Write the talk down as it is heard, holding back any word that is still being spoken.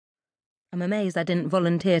I'm amazed I didn't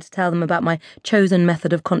volunteer to tell them about my chosen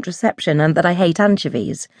method of contraception and that I hate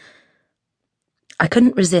anchovies. I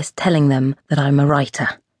couldn't resist telling them that I'm a writer,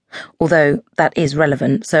 although that is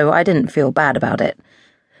relevant, so I didn't feel bad about it.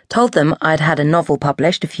 Told them I'd had a novel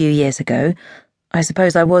published a few years ago. I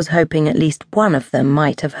suppose I was hoping at least one of them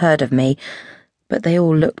might have heard of me, but they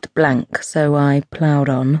all looked blank, so I ploughed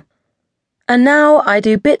on. And now I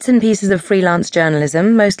do bits and pieces of freelance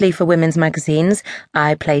journalism, mostly for women's magazines.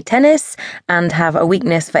 I play tennis and have a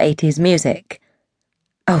weakness for 80s music.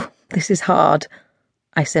 Oh, this is hard,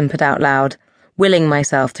 I simpered out loud, willing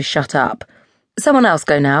myself to shut up. Someone else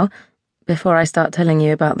go now, before I start telling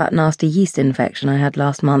you about that nasty yeast infection I had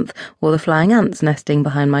last month, or the flying ants nesting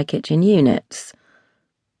behind my kitchen units.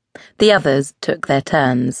 The others took their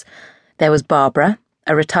turns. There was Barbara,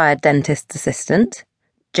 a retired dentist's assistant,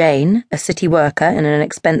 Jane, a city worker in an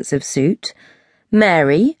expensive suit,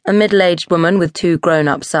 Mary, a middle-aged woman with 2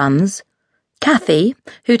 grown-up sons, Kathy,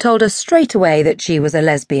 who told us straight away that she was a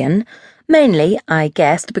lesbian, mainly, I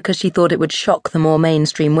guessed, because she thought it would shock the more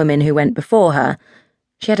mainstream women who went before her.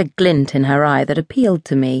 She had a glint in her eye that appealed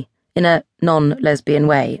to me, in a non-lesbian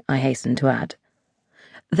way, I hasten to add.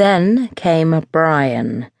 Then came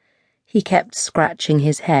Brian. He kept scratching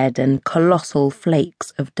his head, and colossal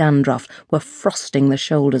flakes of dandruff were frosting the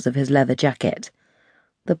shoulders of his leather jacket.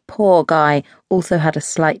 The poor guy also had a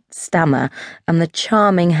slight stammer and the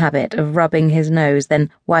charming habit of rubbing his nose,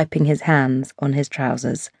 then wiping his hands on his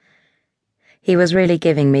trousers. He was really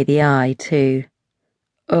giving me the eye, too.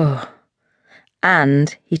 Ugh.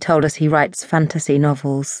 And he told us he writes fantasy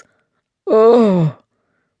novels. Ugh.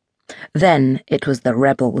 Then it was the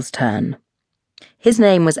rebel's turn. His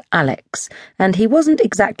name was Alex, and he wasn't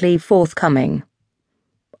exactly forthcoming.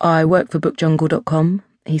 I work for bookjungle.com,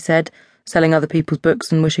 he said, selling other people's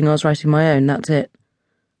books and wishing I was writing my own, that's it.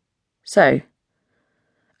 So,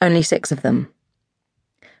 only 6 of them.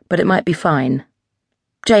 But it might be fine.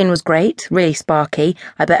 Jane was great, really sparky,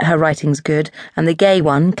 I bet her writing's good, and the gay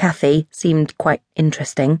one, Kathy, seemed quite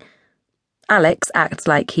interesting. Alex acts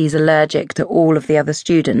like he's allergic to all of the other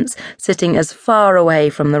students, sitting as far away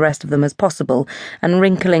from the rest of them as possible and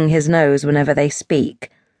wrinkling his nose whenever they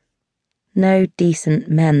speak. No decent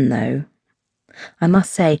men, though. I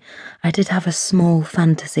must say, I did have a small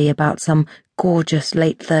fantasy about some gorgeous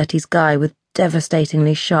late-30s guy with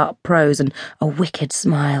devastatingly sharp prose and a wicked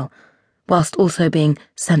smile, whilst also being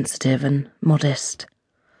sensitive and modest.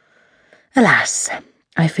 Alas,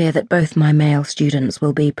 I fear that both my male students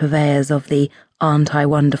will be purveyors of the aren't I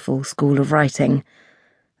wonderful school of writing.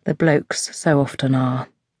 The blokes so often are.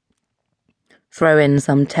 Throw in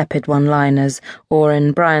some tepid one-liners, or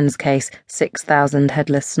in Brian's case, 6,000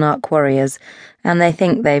 headless snark warriors, and they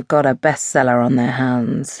think they've got a bestseller on their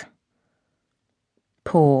hands.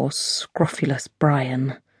 Poor, scrofulous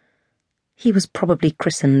Brian. He was probably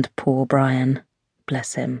christened Poor Brian.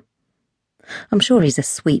 Bless him. I'm sure he's a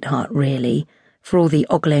sweetheart, really, for all the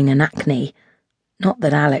ogling and acne. Not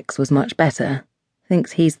that Alex was much better.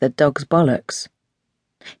 Thinks he's the dog's bollocks.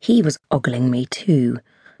 He was ogling me too,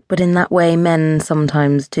 but in that way men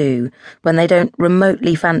sometimes do. When they don't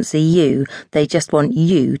remotely fancy you, they just want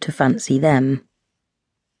you to fancy them.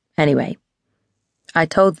 Anyway, I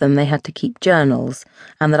told them they had to keep journals,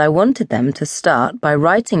 and that I wanted them to start by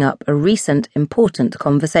writing up a recent important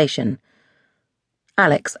conversation.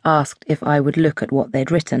 Alex asked if I would look at what they'd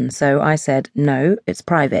written, so I said, no, it's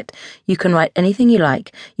private. You can write anything you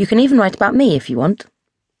like. You can even write about me if you want.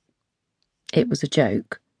 It was a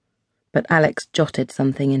joke, but Alex jotted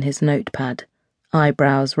something in his notepad,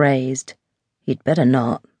 eyebrows raised. He'd better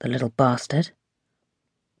not, the little bastard.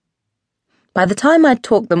 By the time I'd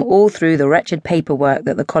talked them all through the wretched paperwork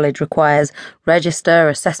that the college requires, register,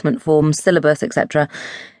 assessment forms, syllabus, etc.,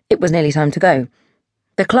 it was nearly time to go.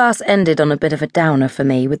 The class ended on a bit of a downer for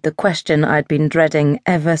me, with the question I'd been dreading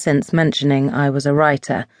ever since mentioning I was a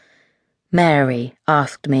writer. Mary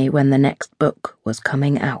asked me when the next book was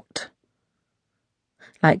coming out.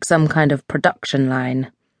 Like some kind of production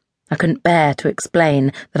line. I couldn't bear to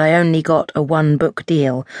explain that I only got a 1-book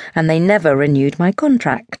deal, and they never renewed my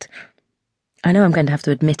contract. I know I'm going to have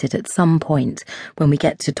to admit it at some point when we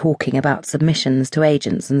get to talking about submissions to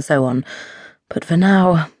agents and so on, but for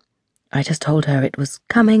now, I just told her it was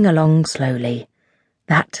coming along slowly.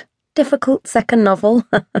 That difficult second novel.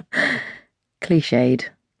 Cliched,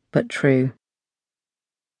 but true.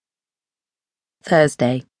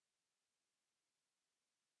 Thursday.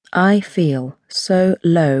 I feel so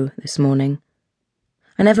low this morning.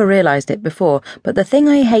 I never realised it before, but the thing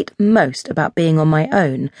I hate most about being on my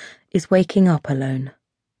own is waking up alone.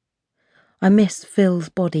 I miss Phil's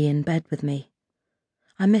body in bed with me.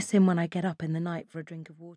 I miss him when I get up in the night for a drink of water.